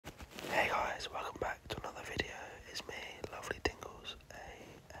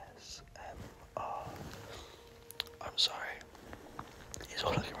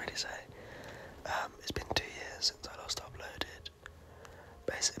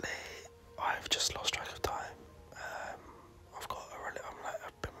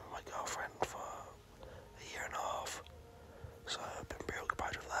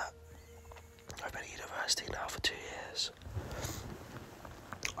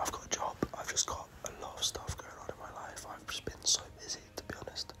just got a lot of stuff going on in my life. I've just been so busy, to be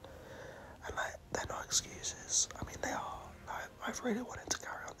honest. And like, they're not excuses. I mean, they are. Like, I've really wanted to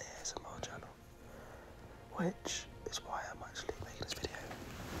carry on the ASMR channel, which is why I'm actually making this video.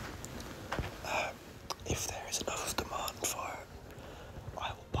 If there is enough demand for it,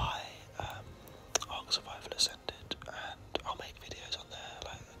 I will buy Ark Survival Ascended, and I'll make videos on there,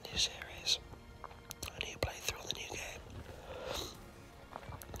 like a new series, a new playthrough on the new game.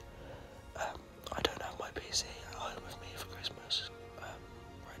 I don't have my PC at home with me for Christmas.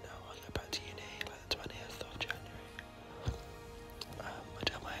 Right now I go back to uni like the 20th of January. I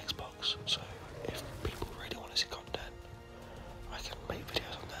do have my Xbox, so if people really want to see content, I can make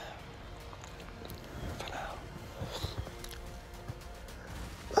videos on there for now.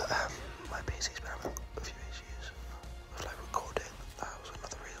 But my PC's been having a few issues with like recording. That was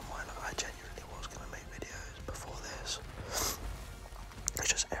another reason why I genuinely was going to make videos before this. It's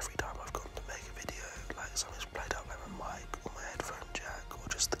just every time I've gone to make a video, like something's played up like my mic or my headphone jack or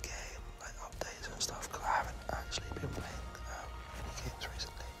just the game, like updates and stuff, because I haven't actually been playing any games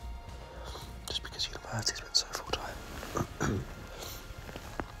recently, just because university's been so full time.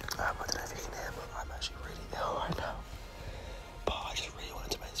 I don't know if you can hear, but I'm actually really ill right now. But I just really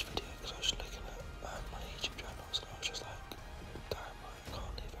wanted to make this video because I was just looking at my YouTube channels and I was just like, damn, I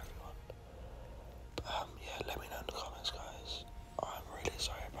can't leave everyone. But yeah, let me know in the comments, guys. I'm really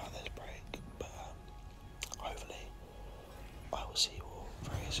sorry about this break, but hopefully I will see you all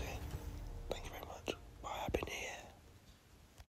very soon.